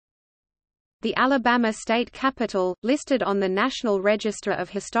The Alabama State Capitol, listed on the National Register of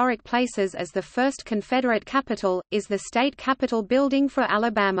Historic Places as the first Confederate capital, is the state capitol building for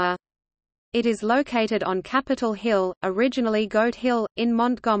Alabama. It is located on Capitol Hill, originally Goat Hill, in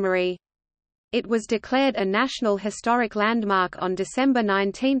Montgomery. It was declared a National Historic Landmark on December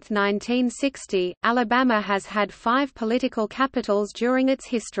 19, 1960. Alabama has had 5 political capitals during its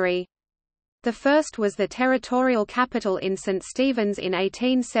history. The first was the territorial capital in St. Stephen's in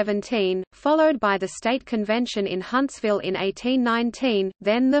 1817, followed by the State Convention in Huntsville in 1819,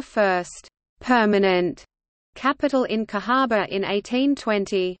 then the first permanent capital in Cahaba in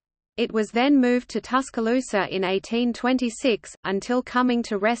 1820. It was then moved to Tuscaloosa in 1826, until coming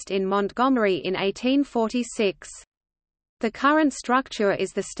to rest in Montgomery in 1846. The current structure is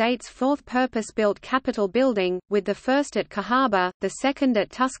the state's 4th purpose-built Capitol building, with the first at Cahaba, the second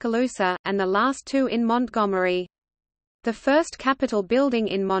at Tuscaloosa, and the last 2 in Montgomery. The first Capitol building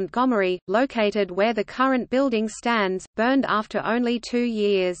in Montgomery, located where the current building stands, burned after only 2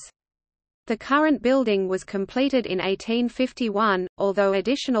 years. The current building was completed in 1851, although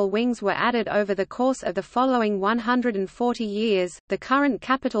additional wings were added over the course of the following 140 years. The current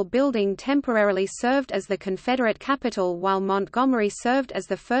Capitol building temporarily served as the Confederate capital, while Montgomery served as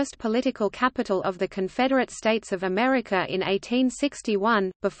the first political capital of the Confederate States of America in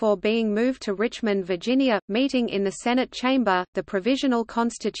 1861, before being moved to Richmond, Virginia. Meeting in the Senate chamber, the Provisional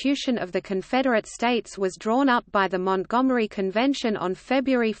Constitution of the Confederate States was drawn up by the Montgomery Convention on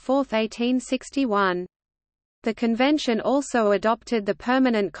February 4, 1861. The convention also adopted the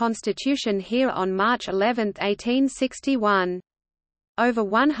permanent constitution here on March 11, 1861. Over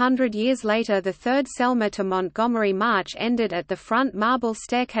 100 years later, the third Selma to Montgomery march ended at the front marble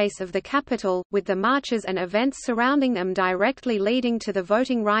staircase of the Capitol, with the marches and events surrounding them directly leading to the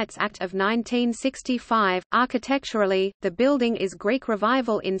Voting Rights Act of 1965. Architecturally, the building is Greek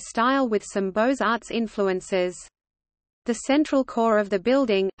Revival in style with some Beaux-Arts influences. The central core of the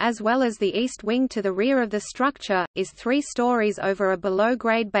building, as well as the east wing to the rear of the structure, is 3 stories over a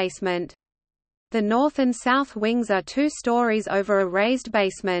below-grade basement. The north and south wings are 2 stories over a raised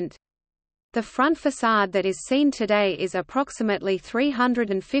basement. The front facade that is seen today is approximately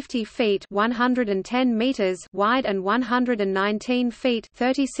 350 feet (110 meters) wide and 119 feet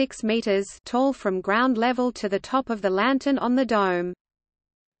 (36 meters) tall from ground level to the top of the lantern on the dome.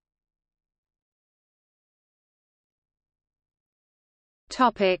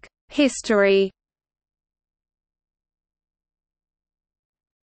 History.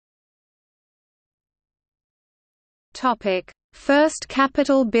 First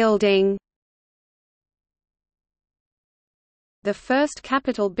Capitol building. The first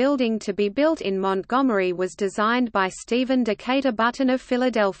Capitol building to be built in Montgomery was designed by Stephen Decatur Button of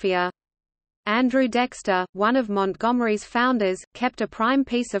Philadelphia. Andrew Dexter, one of Montgomery's founders, kept a prime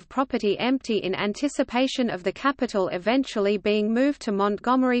piece of property empty in anticipation of the Capitol eventually being moved to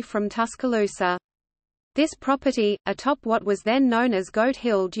Montgomery from Tuscaloosa. This property, atop what was then known as Goat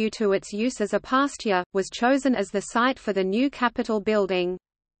Hill due to its use as a pasture, was chosen as the site for the new Capitol building.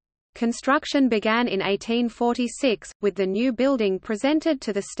 Construction began in 1846, with the new building presented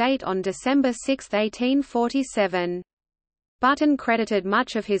to the state on December 6, 1847. Button credited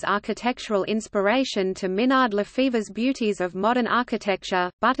much of his architectural inspiration to Minard Lefever's beauties of modern architecture.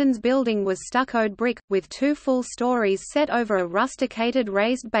 Button's building was stuccoed brick, with 2 full stories set over a rusticated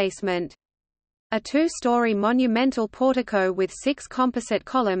raised basement. A 2-story monumental portico with 6 composite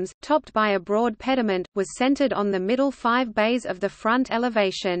columns, topped by a broad pediment, was centered on the middle 5 bays of the front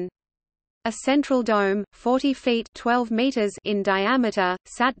elevation. A central dome, 40 feet (12 meters) in diameter,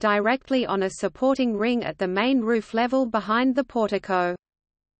 sat directly on a supporting ring at the main roof level behind the portico.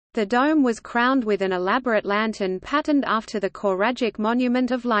 The dome was crowned with an elaborate lantern patterned after the Koragic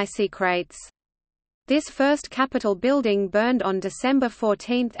monument of Lycicrates. This first Capitol building burned on December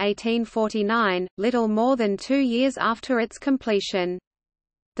 14, 1849, little more than 2 years after its completion.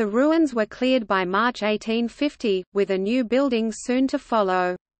 The ruins were cleared by March 1850, with a new building soon to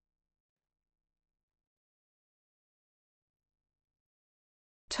follow.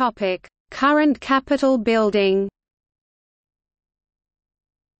 Current Capitol building.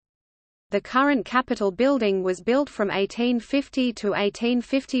 The current Capitol building was built from 1850 to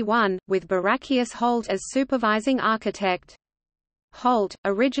 1851, with Barachius Holt as supervising architect. Holt,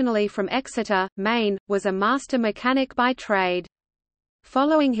 originally from Exeter, Maine, was a master mechanic by trade.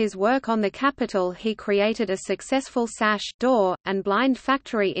 Following his work on the Capitol, he created a successful sash, door, and blind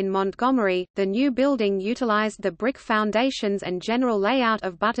factory in Montgomery. The new building utilized the brick foundations and general layout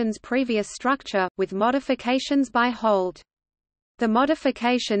of Button's previous structure, with modifications by Holt. The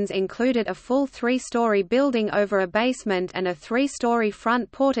modifications included a full three-story building over a basement and a three-story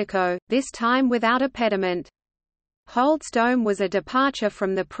front portico, this time without a pediment. Holt's dome was a departure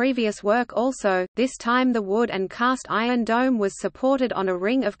from the previous work also, this time the wood and cast iron dome was supported on a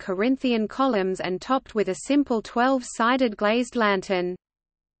ring of Corinthian columns and topped with a simple 12-sided glazed lantern.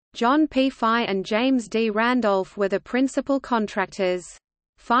 John P. Fye and James D. Randolph were the principal contractors.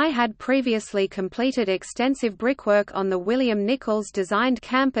 Fye had previously completed extensive brickwork on the William Nichols-designed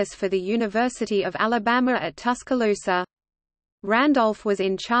campus for the University of Alabama at Tuscaloosa. Randolph was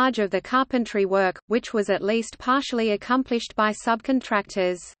in charge of the carpentry work, which was at least partially accomplished by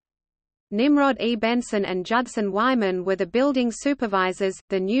subcontractors. Nimrod E. Benson and Judson Wyman were the building supervisors.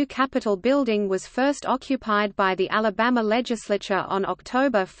 The new Capitol building was first occupied by the Alabama legislature on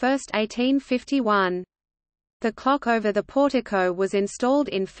October 1, 1851. The clock over the portico was installed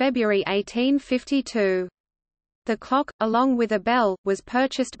in February 1852. The clock, along with a bell, was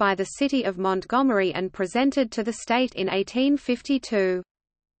purchased by the city of Montgomery and presented to the state in 1852.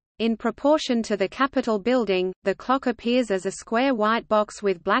 In proportion to the Capitol building, the clock appears as a square white box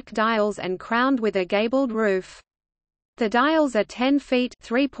with black dials and crowned with a gabled roof. The dials are 10 feet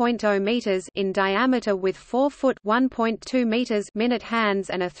 (3.0 meters) in diameter with 4 foot (1.2 meters) minute hands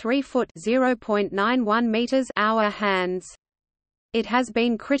and a 3 foot (0.91 meters) hour hands. It has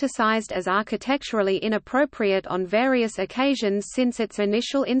been criticized as architecturally inappropriate on various occasions since its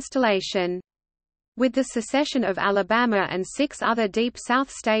initial installation. With the secession of Alabama and 6 other Deep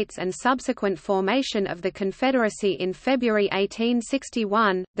South states and subsequent formation of the Confederacy in February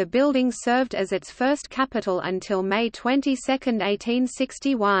 1861, the building served as its first capital until May 22,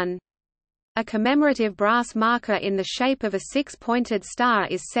 1861. A commemorative brass marker in the shape of a 6-pointed star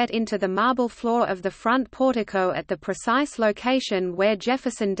is set into the marble floor of the front portico at the precise location where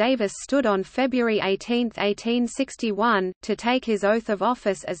Jefferson Davis stood on February 18, 1861, to take his oath of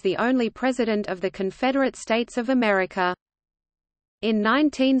office as the only President of the Confederate States of America. In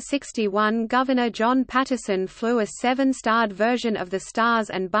 1961, Governor John Patterson flew a 7-starred version of the Stars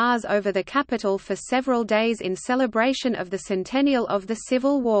and Bars over the Capitol for several days in celebration of the centennial of the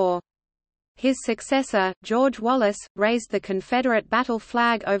Civil War. His successor, George Wallace, raised the Confederate battle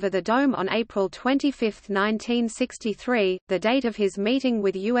flag over the dome on April 25, 1963, the date of his meeting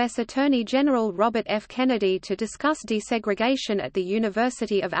with U.S. Attorney General Robert F. Kennedy to discuss desegregation at the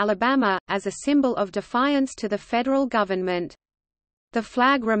University of Alabama, as a symbol of defiance to the federal government. The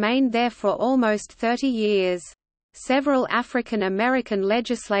flag remained there for almost 30 years. Several African American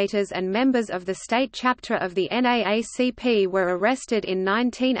legislators and members of the state chapter of the NAACP were arrested in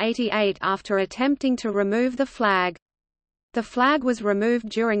 1988 after attempting to remove the flag. The flag was removed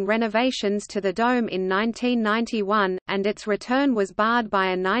during renovations to the dome in 1991, and its return was barred by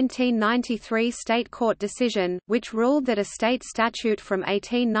a 1993 state court decision, which ruled that a state statute from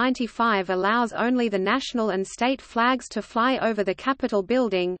 1895 allows only the national and state flags to fly over the Capitol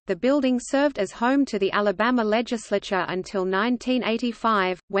building. The building served as home to the Alabama legislature until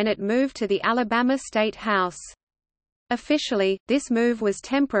 1985, when it moved to the Alabama State House. Officially, this move was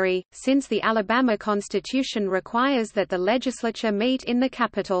temporary, since the Alabama Constitution requires that the legislature meet in the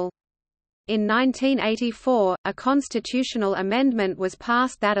Capitol. In 1984, a constitutional amendment was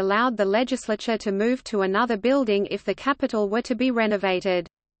passed that allowed the legislature to move to another building if the Capitol were to be renovated.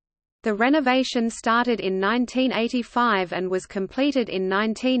 The renovation started in 1985 and was completed in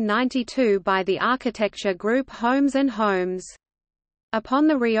 1992 by the architecture group Homes and Homes. Upon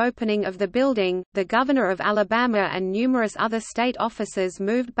the reopening of the building, the Governor of Alabama and numerous other state officers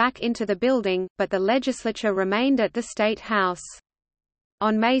moved back into the building, but the legislature remained at the State House.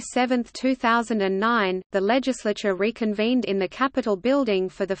 On May 7, 2009, the legislature reconvened in the Capitol building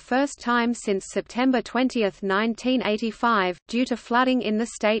for the first time since September 20, 1985, due to flooding in the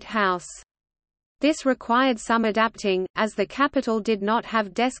State House. This required some adapting, as the Capitol did not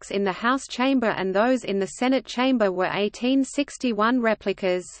have desks in the House chamber and those in the Senate chamber were 1861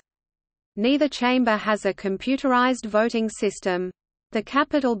 replicas. Neither chamber has a computerized voting system. The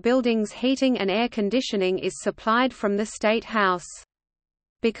Capitol building's heating and air conditioning is supplied from the State House.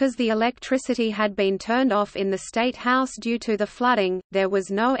 Because the electricity had been turned off in the State House due to the flooding, there was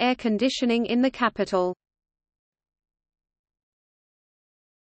no air conditioning in the Capitol.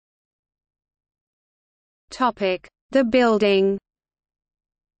 The building.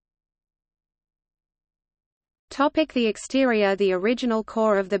 The exterior. The original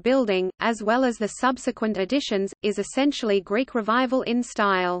core of the building, as well as the subsequent additions, is essentially Greek Revival in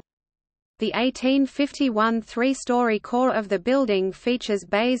style. The 1851 three-story core of the building features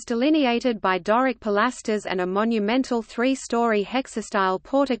bays delineated by Doric pilasters and a monumental three-story hexastyle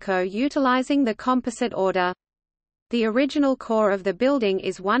portico utilizing the composite order. The original core of the building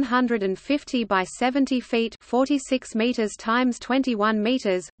is 150 by 70 feet (46 meters times 21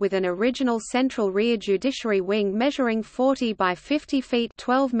 meters), with an original central rear judiciary wing measuring 40 by 50 feet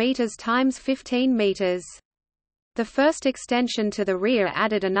 (12 meters times 15 meters). The first extension to the rear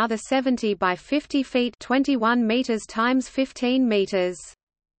added another 70 by 50 feet (21 meters times 15 meters).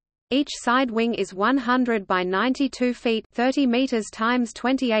 Each side wing is 100 by 92 feet (30 meters times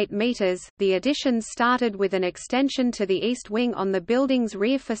 28 meters). The additions started with an extension to the east wing on the building's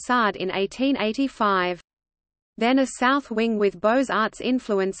rear facade in 1885. Then a south wing with Beaux-Arts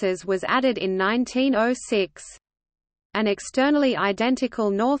influences was added in 1906. An externally identical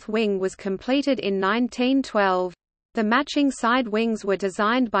north wing was completed in 1912. The matching side wings were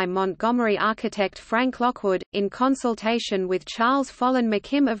designed by Montgomery architect Frank Lockwood, in consultation with Charles Follen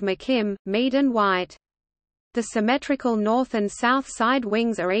McKim of McKim, Mead & White. The symmetrical north and south side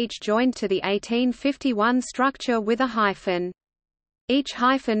wings are each joined to the 1851 structure with a hyphen. Each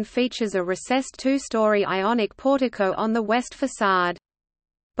hyphen features a recessed two-story Ionic portico on the west facade.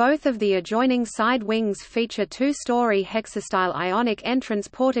 Both of the adjoining side wings feature two-story hexastyle Ionic entrance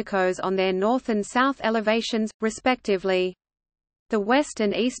porticos on their north and south elevations, respectively. The west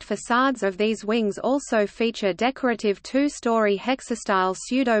and east facades of these wings also feature decorative two-story hexastyle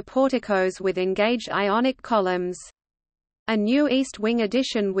pseudo-porticos with engaged Ionic columns. A new east wing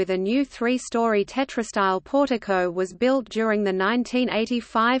addition with a new three-story tetrastyle portico was built during the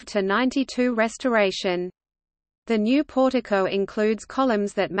 1985–92 restoration. The new portico includes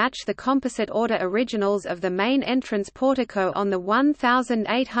columns that match the composite order originals of the main entrance portico on the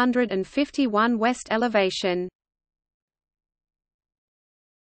 1851 west elevation.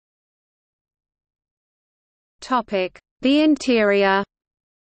 The interior.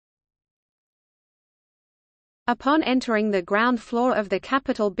 Upon entering the ground floor of the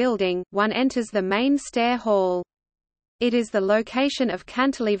Capitol building, one enters the main stair hall. It is the location of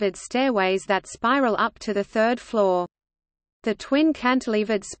cantilevered stairways that spiral up to the third floor. The twin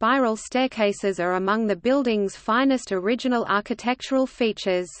cantilevered spiral staircases are among the building's finest original architectural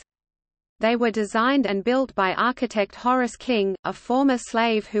features. They were designed and built by architect Horace King, a former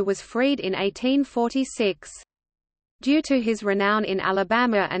slave who was freed in 1846. Due to his renown in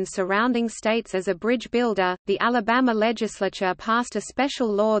Alabama and surrounding states as a bridge builder, the Alabama legislature passed a special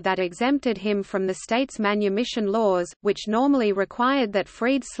law that exempted him from the state's manumission laws, which normally required that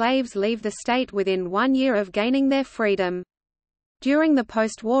freed slaves leave the state within 1 year of gaining their freedom. During the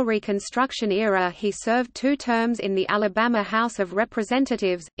post-war Reconstruction era he served 2 terms in the Alabama House of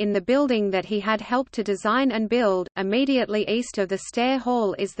Representatives, in the building that he had helped to design and build. Immediately east of the stair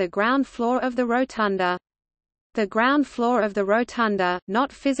hall is the ground floor of the rotunda. The ground floor of the rotunda,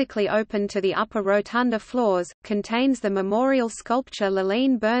 not physically open to the upper rotunda floors, contains the memorial sculpture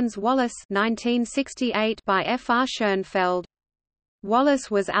Lillian Burns Wallace 1968 by F. R. Schoenfeld. Wallace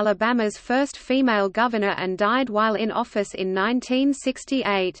was Alabama's first female governor and died while in office in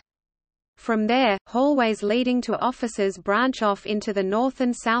 1968. From there, hallways leading to offices branch off into the north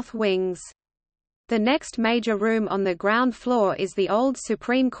and south wings. The next major room on the ground floor is the old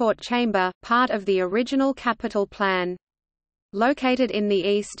Supreme Court chamber, part of the original Capitol plan. Located in the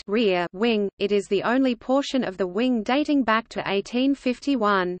east rear wing, it is the only portion of the wing dating back to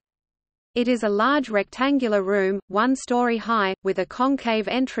 1851. It is a large rectangular room, 1 story high, with a concave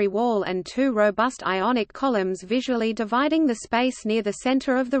entry wall and 2 robust Ionic columns visually dividing the space near the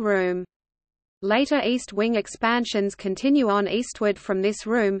center of the room. Later east wing expansions continue on eastward from this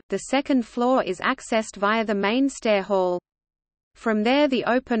room. The second floor is accessed via the main stair hall. From there the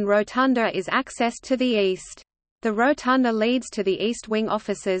open rotunda is accessed to the east. The rotunda leads to the east wing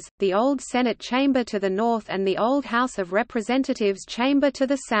offices, the old Senate chamber to the north and the old House of Representatives chamber to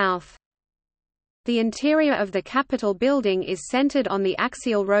the south. The interior of the Capitol building is centered on the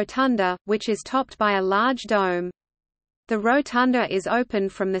axial rotunda, which is topped by a large dome. The rotunda is open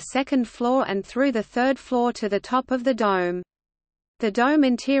from the second floor and through the third floor to the top of the dome. The dome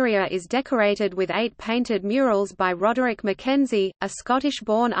interior is decorated with 8 painted murals by Roderick Mackenzie, a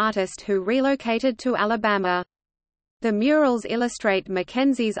Scottish-born artist who relocated to Alabama. The murals illustrate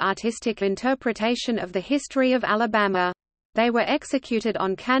Mackenzie's artistic interpretation of the history of Alabama. They were executed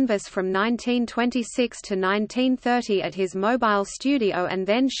on canvas from 1926 to 1930 at his Mobile studio and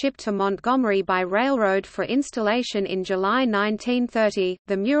then shipped to Montgomery by railroad for installation in July 1930.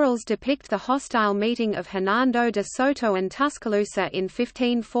 The murals depict the hostile meeting of Hernando de Soto and Tuscaloosa in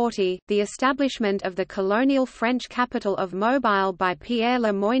 1540, the establishment of the colonial French capital of Mobile by Pierre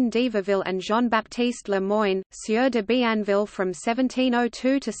Le Moyne d'Iberville and Jean-Baptiste Le Moyne, Sieur de Bienville from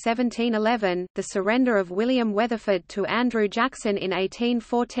 1702 to 1711, the surrender of William Weatherford to Andrew Andrew Jackson in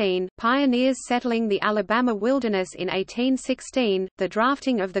 1814, pioneers settling the Alabama wilderness in 1816, the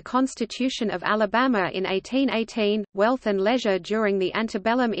drafting of the Constitution of Alabama in 1818, wealth and leisure during the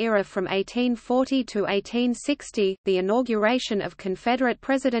antebellum era from 1840 to 1860, the inauguration of Confederate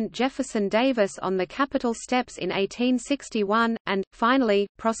President Jefferson Davis on the Capitol steps in 1861, and, finally,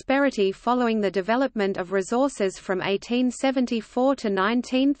 prosperity following the development of resources from 1874 to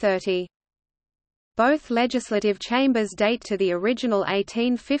 1930. Both legislative chambers date to the original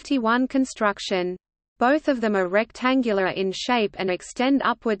 1851 construction. Both of them are rectangular in shape and extend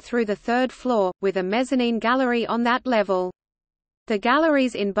upward through the third floor, with a mezzanine gallery on that level. The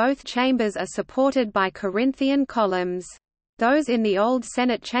galleries in both chambers are supported by Corinthian columns. Those in the Old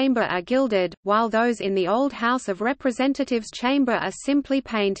Senate chamber are gilded, while those in the Old House of Representatives chamber are simply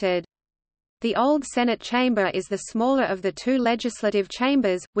painted. The Old Senate chamber is the smaller of the two legislative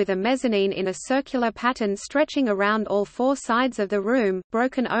chambers, with a mezzanine in a circular pattern stretching around all four sides of the room,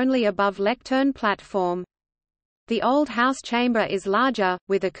 broken only above lectern platform. The Old House chamber is larger,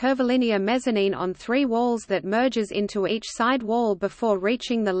 with a curvilinear mezzanine on three walls that merges into each side wall before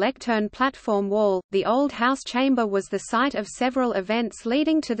reaching the lectern platform wall. The Old House chamber was the site of several events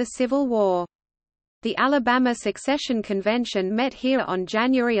leading to the Civil War. The Alabama Secession Convention met here on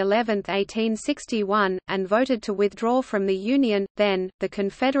January 11, 1861, and voted to withdraw from the Union. Then, the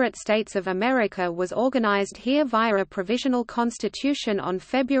Confederate States of America was organized here via a provisional constitution on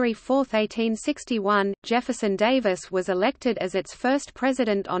February 4, 1861. Jefferson Davis was elected as its first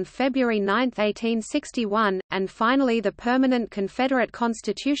president on February 9, 1861, and finally the permanent Confederate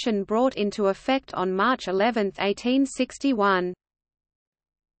Constitution brought into effect on March 11, 1861.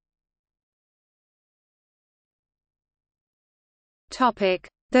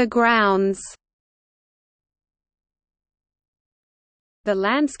 The grounds. The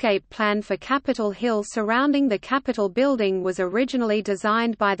landscape plan for Capitol Hill surrounding the Capitol building was originally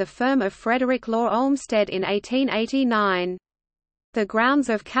designed by the firm of Frederick Law Olmsted in 1889. The grounds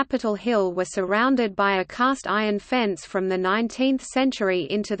of Capitol Hill were surrounded by a cast iron fence from the 19th century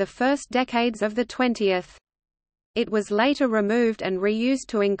into the first decades of the 20th. It was later removed and reused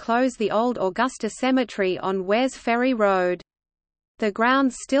to enclose the old Augusta Cemetery on Wares Ferry Road. The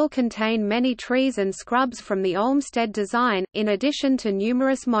grounds still contain many trees and scrubs from the Olmsted design, in addition to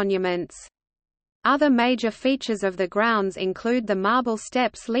numerous monuments. Other major features of the grounds include the marble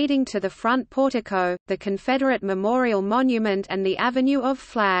steps leading to the front portico, the Confederate Memorial Monument and the Avenue of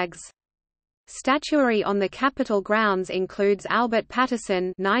Flags. Statuary on the Capitol grounds includes Albert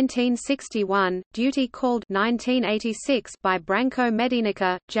Patterson (1961), Duty Called (1986) by Branko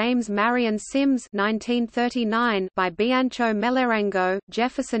Medinica, James Marion Sims (1939) by Bianco Melerango,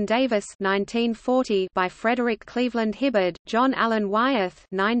 Jefferson Davis (1940) by Frederick Cleveland Hibbard, John Allen Wyeth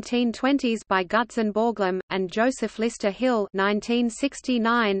 (1920s) by Gutzon Borglum, and Joseph Lister Hill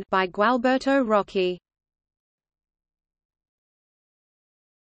 (1969) by Gualberto Rocchi.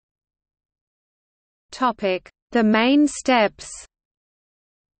 The main steps.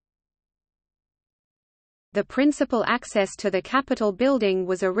 The principal access to the Capitol building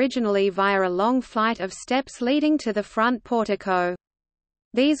was originally via a long flight of steps leading to the front portico.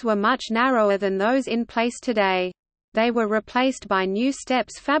 These were much narrower than those in place today. They were replaced by new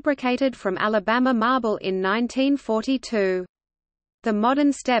steps fabricated from Alabama marble in 1942. The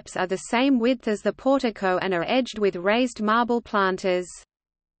modern steps are the same width as the portico and are edged with raised marble planters.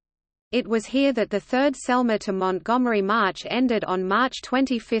 It was here that the Third Selma to Montgomery March ended on March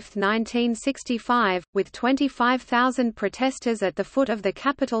 25, 1965, with 25,000 protesters at the foot of the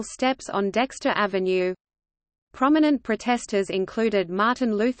Capitol steps on Dexter Avenue. Prominent protesters included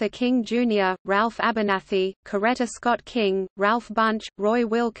Martin Luther King Jr., Ralph Abernathy, Coretta Scott King, Ralph Bunche, Roy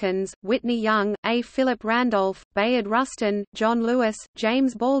Wilkins, Whitney Young, A. Philip Randolph, Bayard Rustin, John Lewis,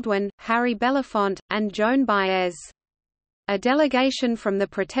 James Baldwin, Harry Belafonte, and Joan Baez. A delegation from the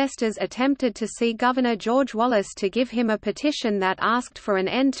protesters attempted to see Governor George Wallace to give him a petition that asked for an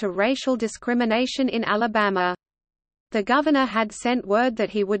end to racial discrimination in Alabama. The governor had sent word that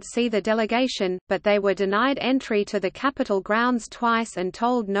he would see the delegation, but they were denied entry to the Capitol grounds twice and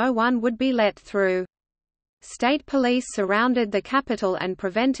told no one would be let through. State police surrounded the Capitol and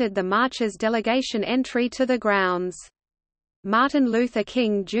prevented the march's delegation entry to the grounds. Martin Luther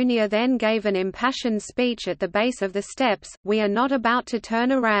King Jr. then gave an impassioned speech at the base of the steps, "We are not about to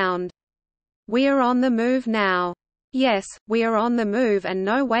turn around. We are on the move now. Yes, we are on the move and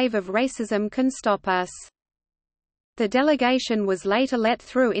no wave of racism can stop us." The delegation was later let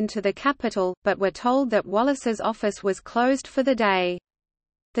through into the Capitol, but were told that Wallace's office was closed for the day.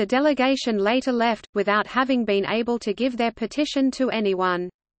 The delegation later left, without having been able to give their petition to anyone.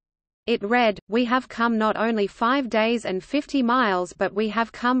 It read, "We have come not only 5 days and 50 miles but we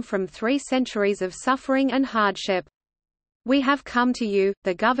have come from 3 centuries of suffering and hardship. We have come to you,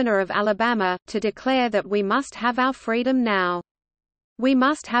 the Governor of Alabama, to declare that we must have our freedom now. We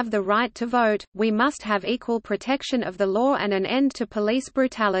must have the right to vote, we must have equal protection of the law and an end to police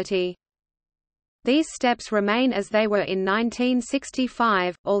brutality." These steps remain as they were in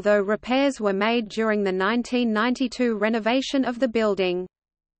 1965, although repairs were made during the 1992 renovation of the building.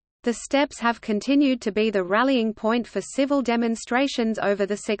 The steps have continued to be the rallying point for civil demonstrations over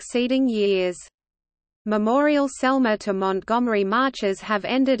the succeeding years. Memorial Selma to Montgomery marches have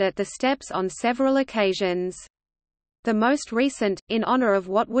ended at the steps on several occasions. The most recent, in honor of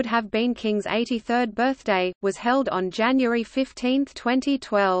what would have been King's 83rd birthday, was held on January 15,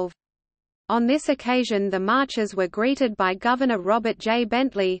 2012. On this occasion the marchers were greeted by Governor Robert J.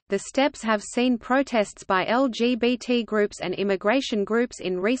 Bentley. The steps have seen protests by LGBT groups and immigration groups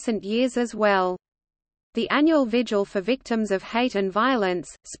in recent years as well. The annual Vigil for Victims of Hate and Violence,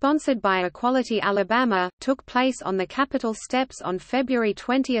 sponsored by Equality Alabama, took place on the Capitol steps on February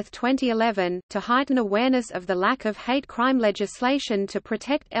 20, 2011, to heighten awareness of the lack of hate crime legislation to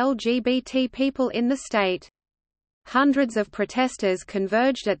protect LGBT people in the state. Hundreds of protesters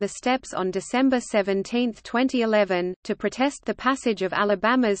converged at the steps on December 17, 2011, to protest the passage of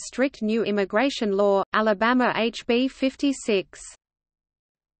Alabama's strict new immigration law, Alabama HB 56.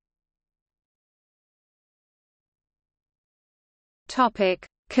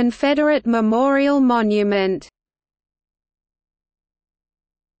 Confederate Memorial Monument.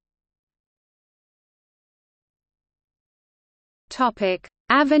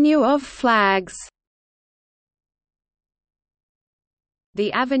 Avenue of Flags.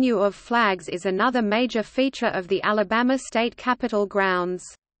 The Avenue of Flags is another major feature of the Alabama State Capitol grounds.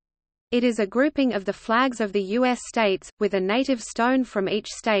 It is a grouping of the flags of the U.S. states, with a native stone from each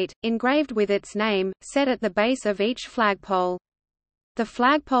state, engraved with its name, set at the base of each flagpole. The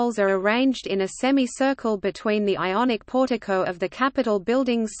flagpoles are arranged in a semicircle between the Ionic portico of the Capitol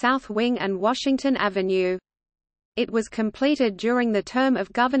building's south wing and Washington Avenue. It was completed during the term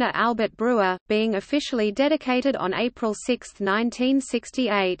of Governor Albert Brewer, being officially dedicated on April 6,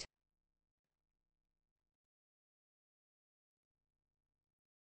 1968.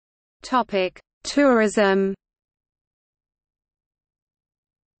 Tourism.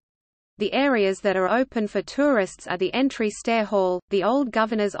 The areas that are open for tourists are the entry stair hall, the old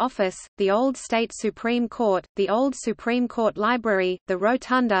Governor's office, the old State Supreme Court, the old Supreme Court Library, the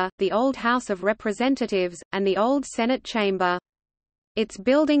Rotunda, the old House of Representatives, and the old Senate Chamber. Its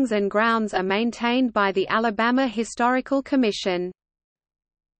buildings and grounds are maintained by the Alabama Historical Commission.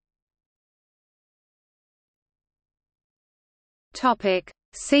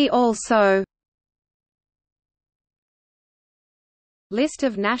 See also: List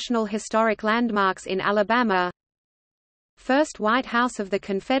of National Historic Landmarks in Alabama, First White House of the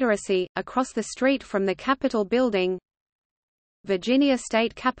Confederacy, across the street from the Capitol building, Virginia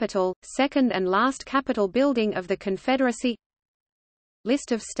State Capitol, second and last Capitol building of the Confederacy.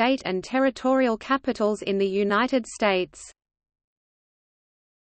 List of state and territorial capitals in the United States.